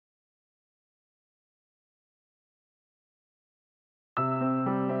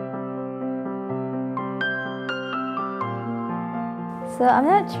So I'm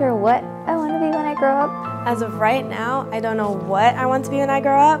not sure what I want to be when I grow up. As of right now, I don't know what I want to be when I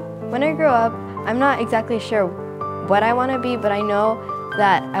grow up. When I grow up, I'm not exactly sure what I want to be, but I know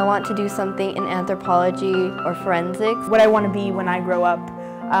that I want to do something in anthropology or forensics. What I want to be when I grow up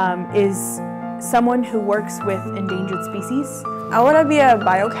is someone who works with endangered species. I want to be a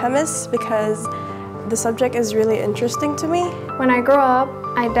biochemist because the subject is really interesting to me. When I grow up,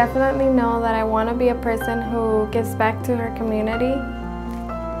 I definitely know that I want to be a person who gives back to her community.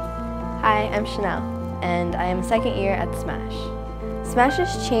 Hi, I'm Chanel, and I am second year at SMASH. SMASH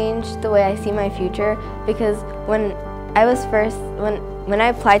has changed the way I see my future because when I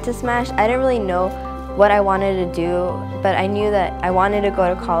applied to SMASH, I didn't really know what I wanted to do, but I knew that I wanted to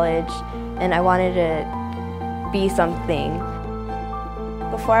go to college and I wanted to be something.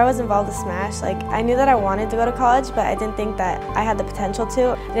 Before I was involved with SMASH, I knew that I wanted to go to college, but I didn't think that I had the potential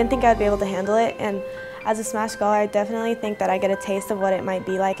to. I didn't think I'd be able to handle it, and as a SMASH scholar, I definitely think that I get a taste of what it might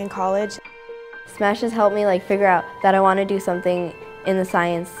be like in college. SMASH has helped me figure out that I want to do something in the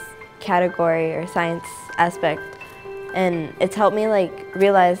science category or science aspect, and it's helped me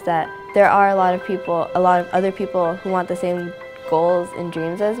realize that there are a lot of other people who want the same goals and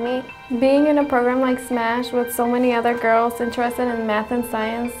dreams as me. Being in a program like SMASH with so many other girls interested in math and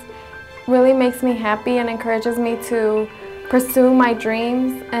science really makes me happy and encourages me to pursue my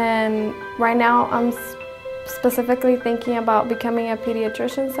dreams. And right now I'm specifically thinking about becoming a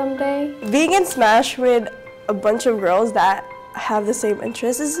pediatrician someday. Being in SMASH with a bunch of girls that have the same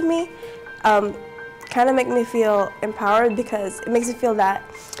interests as me kind of make me feel empowered because it makes me feel that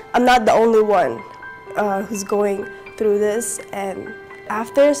I'm not the only one who's going through this. And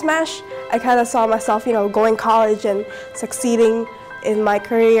after SMASH, I kind of saw myself, going to college and succeeding in my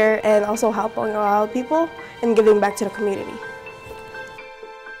career and also helping a lot of people and giving back to the community.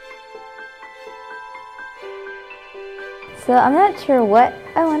 So I'm not sure what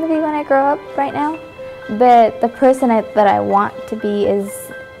I want to be when I grow up right now, but the person that I want to be is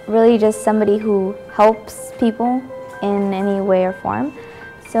really just somebody who helps people in any way or form.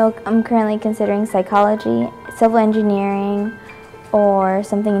 So I'm currently considering psychology, civil engineering, or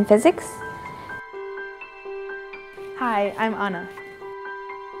something in physics. Hi, I'm Anna.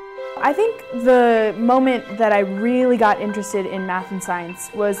 I think the moment that I really got interested in math and science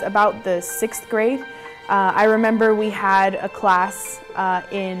was about the 6th grade. I remember we had a class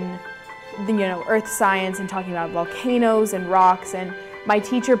in earth science and talking about volcanoes and rocks, and my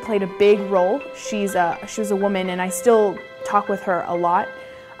teacher played a big role. She was a woman, and I still talk with her a lot.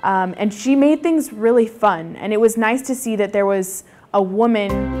 And she made things really fun, and it was nice to see that there was a woman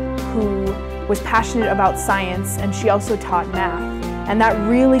who was passionate about science, and she also taught math. And that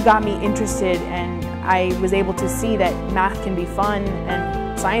really got me interested, and I was able to see that math can be fun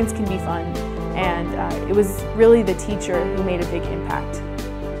and science can be fun. And it was really the teacher who made a big impact.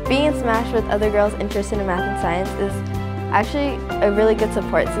 Being in SMASH with other girls interested in math and science is actually a really good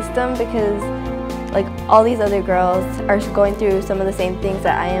support system because all these other girls are going through some of the same things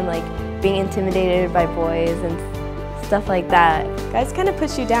that I am, being intimidated by boys and stuff like that. Guys kind of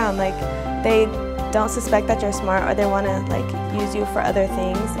push you down, they don't suspect that you're smart or they want to use you for other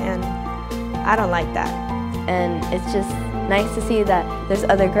things, and I don't like that. And it's just nice to see that there's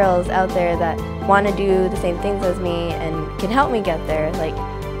other girls out there that want to do the same things as me and can help me get there.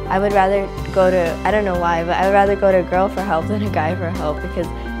 I would rather go to, I don't know why, but I would rather go to a girl for help than a guy for help because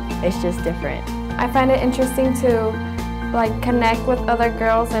it's just different. I find it interesting to connect with other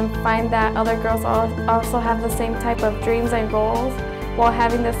girls and find that other girls also have the same type of dreams and goals while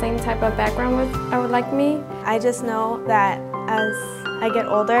having the same type of background like me. I just know that as I get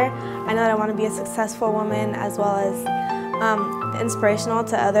older, I know that I want to be a successful woman as well as inspirational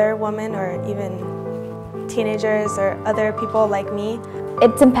to other women or even teenagers or other people like me.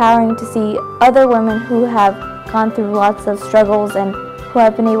 It's empowering to see other women who have gone through lots of struggles and who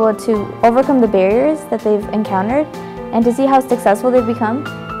have been able to overcome the barriers that they've encountered and to see how successful they've become.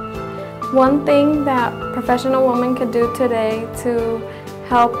 One thing that professional women could do today to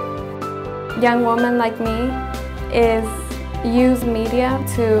help young women like me is use media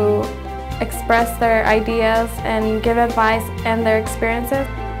to express their ideas and give advice and their experiences.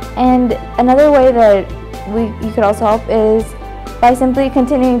 And another way that you could also help is by simply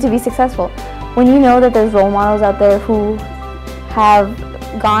continuing to be successful. When you know that there's role models out there who have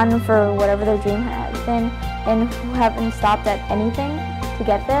gone for whatever their dream has been and who haven't stopped at anything to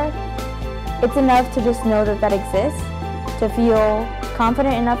get there, it's enough to just know that that exists, to feel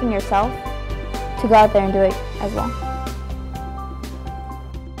confident enough in yourself to go out there and do it as well.